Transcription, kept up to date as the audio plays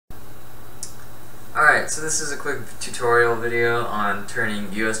Alright, so this is a quick tutorial video on turning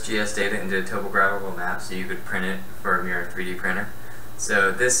USGS data into a topographical map so you could print it from your 3D printer.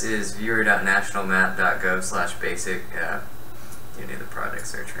 So this is viewer.nationalmap.gov/basic. You need the project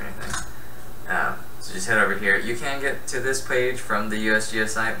search or anything. So just head over here. You can get to this page from the USGS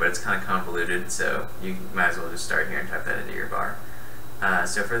site, but it's kind of convoluted, so you might as well just start here and type that into your bar.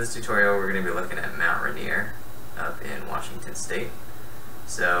 So for this tutorial, we're going to be looking at Mount Rainier up in Washington State.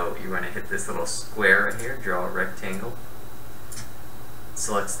 So you want to hit this little square right here, draw a rectangle,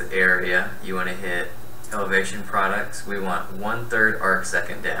 selects the area. You want to hit elevation products. We want 1/3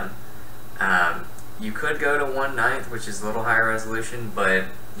 arcsecond down. You could go to 1/9, which is a little higher resolution, but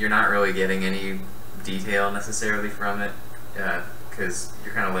you're not really getting any detail necessarily from it because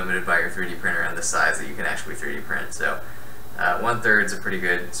you're kind of limited by your 3D printer and the size that you can actually 3D print. So 1/3 is a pretty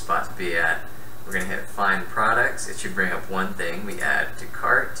good spot to be at. We're going to hit Find Products. It should bring up one thing. We add to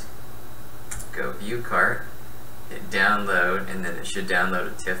Cart, go View Cart, hit Download, and then it should download a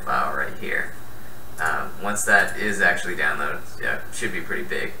TIFF file right here. Once that is actually downloaded, yeah, it should be pretty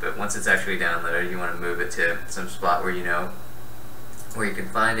big, but once it's actually downloaded, you want to move it to some spot where you know where you can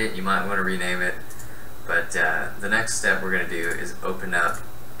find it. You might want to rename it, but the next step we're going to do is open up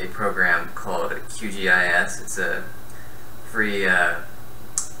a program called Qgis. It's a free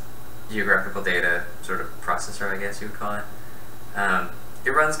geographical data sort of processor, I guess you would call it.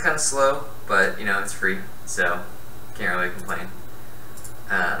 It runs kind of slow, but you know, it's free, so can't really complain.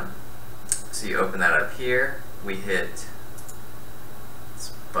 So you open that up here, we hit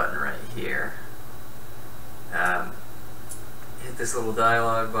this button right here. Hit this little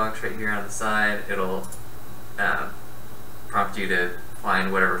dialog box right here on the side. It'll prompt you to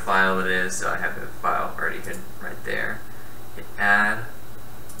find whatever file it is, so I have the file already hidden right there. Hit Add.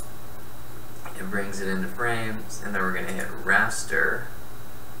 It brings it into frames, and then we're going to hit Raster,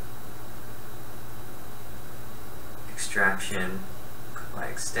 Extraction by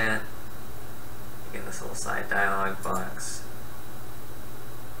Extent. Again, this little side dialog box.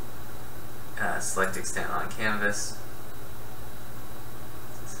 Select Extent on Canvas.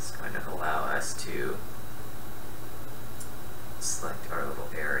 This is going to allow us to select our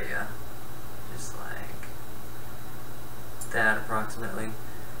little area, just like that approximately.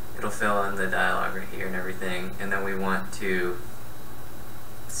 It'll fill in the dialog right here and everything, and then we want to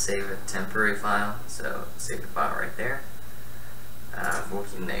save a temporary file, so save the file right there. We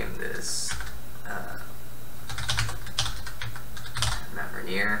can name this Mount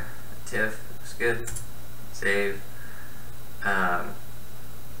Rainier, TIFF, looks good, save, and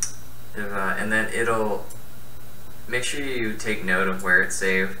then it'll make sure you take note of where it's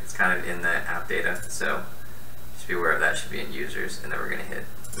saved. It's kind of in the app data, so just be aware of that. Should be in users, and then we're going to hit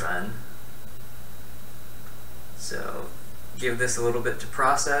Run. So give this a little bit to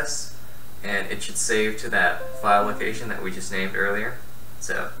process, and it should save to that file location that we just named earlier.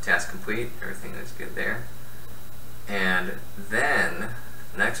 So task complete, everything looks good there. And then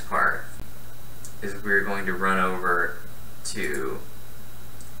the next part is we're going to run over to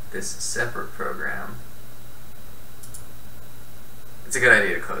this separate program. It's a good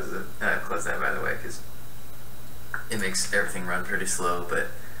idea to close that, by the way, because it makes everything run pretty slow, but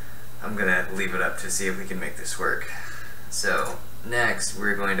I'm gonna leave it up to see if we can make this work. So next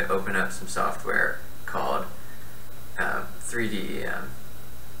we're going to open up some software called 3DEM.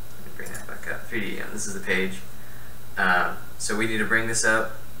 Let me bring that back up. 3DEM, this is the page. So we need to bring this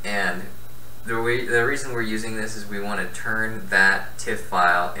up, and the reason we're using this is we want to turn that TIFF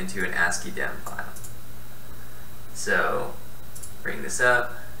file into an ASCII DEM file. So bring this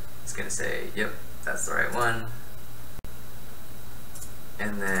up, it's gonna say, yep, that's the right one.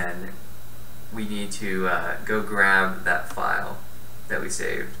 And then we need to go grab that file that we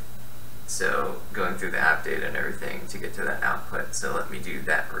saved. So going through the app data and everything to get to that output. So let me do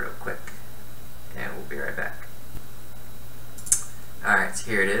that real quick, and we'll be right back. Alright, so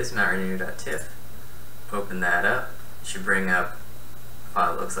here it is, mountrainier.tiff. Open that up. It should bring up a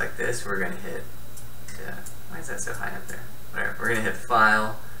file that looks like this. We're going to hit, why is that so high up there? Whatever. We're going to hit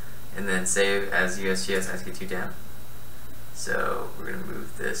File, and then Save as USGS ASCII2DEM. So we're going to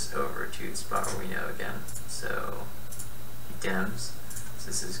move this over to the spot where we know again. So dems. So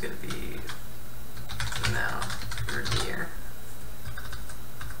this is going to be Mount Rainier.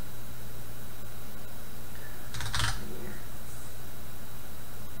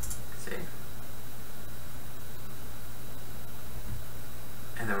 Save.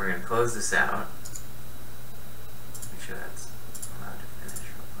 And then we're going to close this out. Make sure that's allowed to finish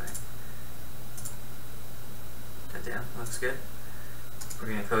real quick. Down, looks good. We're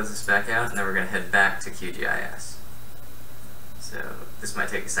going to close this back out, and then we're going to head back to QGIS. So So this might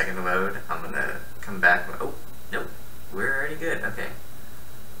take a second to load. I'm gonna come back. Oh, nope, we're already good. Okay.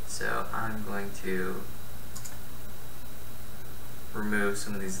 So I'm going to remove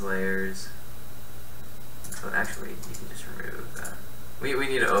some of these layers. So actually, you can just remove. We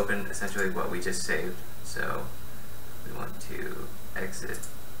need to open essentially what we just saved. So we want to exit,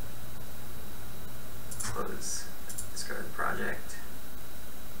 close, discard the project.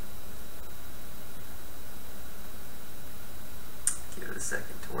 Give it a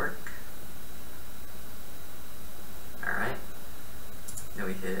second to work. Alright. Then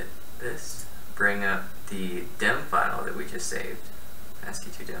we hit this, bring up the dem file that we just saved.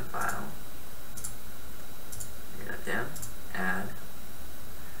 ASCII2 dem file. Dem, add.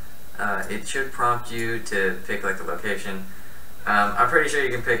 It should prompt you to pick like the location. I'm pretty sure you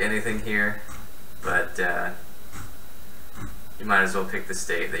can pick anything here, but you might as well pick the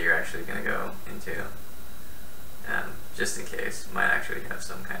state that you're actually going to go into, just in case. Might actually have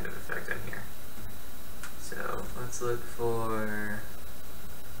some kind of effect in here. So let's look for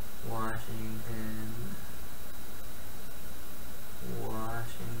Washington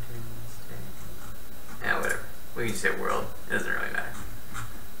State. Yeah, whatever. We can just hit world. It doesn't really matter.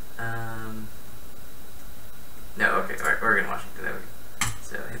 No, okay, Oregon, Washington. There we go.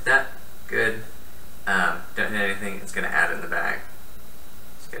 So hit that. Good. Don't hit anything. It's going to add in the back.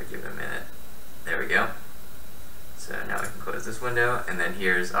 Just got to give it a minute. There we go. So now we can close this window, and then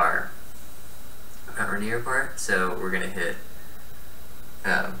here's our near part. So we're going to hit.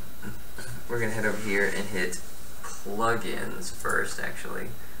 We're going to head over here and hit plugins first, actually.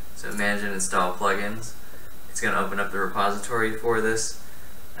 So manage and install plugins. It's going to open up the repository for this.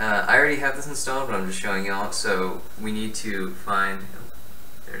 I already have this installed, but I'm just showing y'all. So we need to find, oh,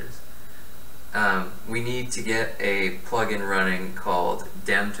 there it is. We need to get a plugin running called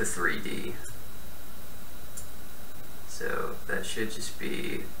Dem to 3D. So that should just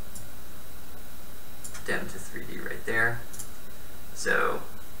be Dem to 3D right there. So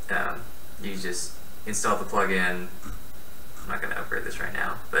you just install the plugin. I'm not going to upgrade this right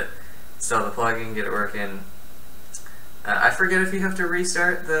now, but install the plugin, get it working. I forget if you have to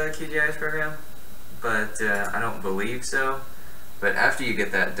restart the Qgis program, but I don't believe so. But after you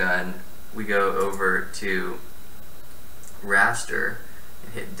get that done, we go over to raster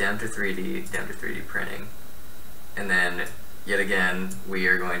and hit Dem to 3D printing. And then, yet again, we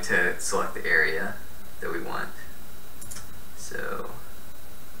are going to select the area that we want. So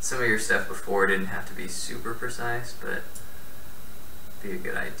some of your stuff before didn't have to be super precise, but it'd be a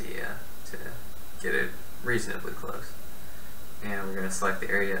good idea to get it reasonably close. And we're going to select the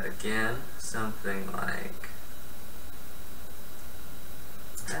area again, something like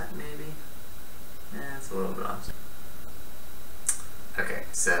that maybe. It's a little bit off. Okay,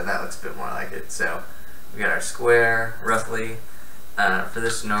 so that looks a bit more like it. So we got our square, roughly. For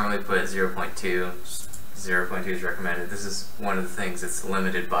this, normally put 0.2. 0.2 is recommended. This is one of the things that's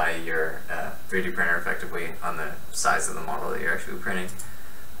limited by your 3D printer effectively on the size of the model that you're actually printing.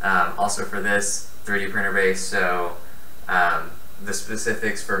 Also for this, 3D printer base, so the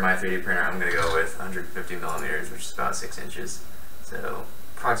specifics for my 3D printer, I'm going to go with 150 millimeters, which is about 6 inches. So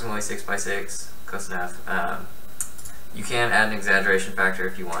approximately 6 by 6, close enough. You can add an exaggeration factor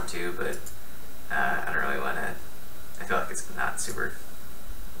if you want to, but I don't really want to. I feel like it's not super,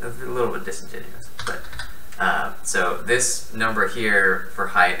 a little bit disingenuous. But so this number here for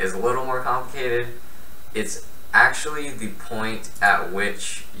height is a little more complicated. It's actually the point at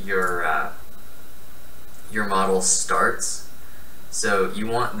which your model starts. So you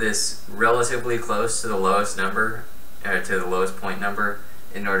want this relatively close to the lowest number, to the lowest point number,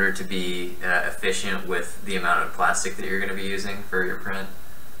 in order to be efficient with the amount of plastic that you're going to be using for your print.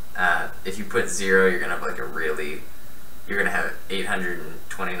 If you put 0, you're going to have like you're going to have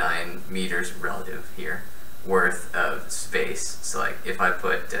 829 meters relative here worth of space. So like if I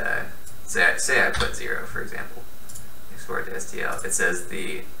put, say I put 0, for example, export to STL, it says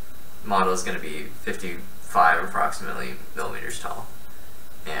the model is going to be 55 approximately millimeters tall,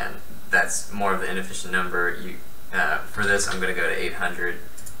 and that's more of the inefficient number. For this, I'm going to go to 800.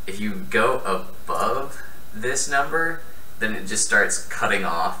 If you go above this number, then it just starts cutting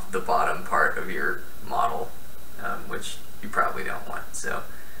off the bottom part of your model, which you probably don't want. So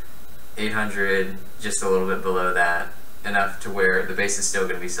 800, just a little bit below that, enough to where the base is still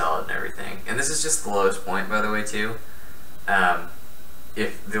going to be solid and everything. And this is just the lowest point, by the way, too.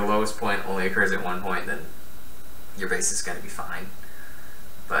 If the lowest point only occurs at one point, then your base is going to be fine.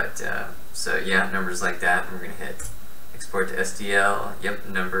 But so yeah, numbers like that. And we're going to hit export to STL. Yep,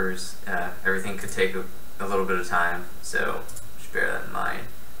 numbers. Everything could take a little bit of time, so just bear that in mind.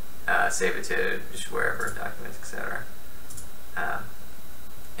 Save it to just wherever, documents, etc.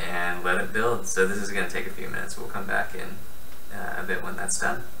 and let it build. So this is going to take a few minutes. We'll come back in a bit when that's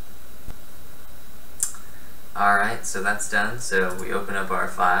done. Alright, so that's done. So we open up our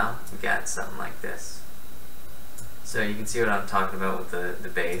file, we got something like this. So you can see what I'm talking about with the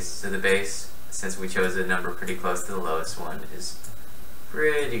base. So the base, since we chose a number pretty close to the lowest one, is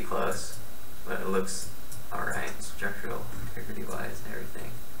pretty close, but it looks alright, structural integrity wise and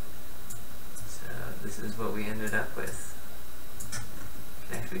everything. So this is what we ended up with. You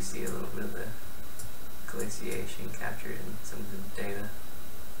can actually see a little bit of the glaciation captured in some of the data.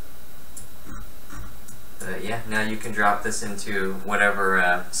 But yeah, now you can drop this into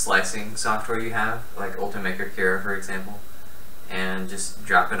whatever slicing software you have, like Ultimaker Cura for example, and just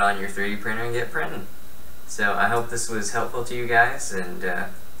drop it on your 3D printer and get printing. So I hope this was helpful to you guys, and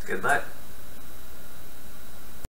good luck.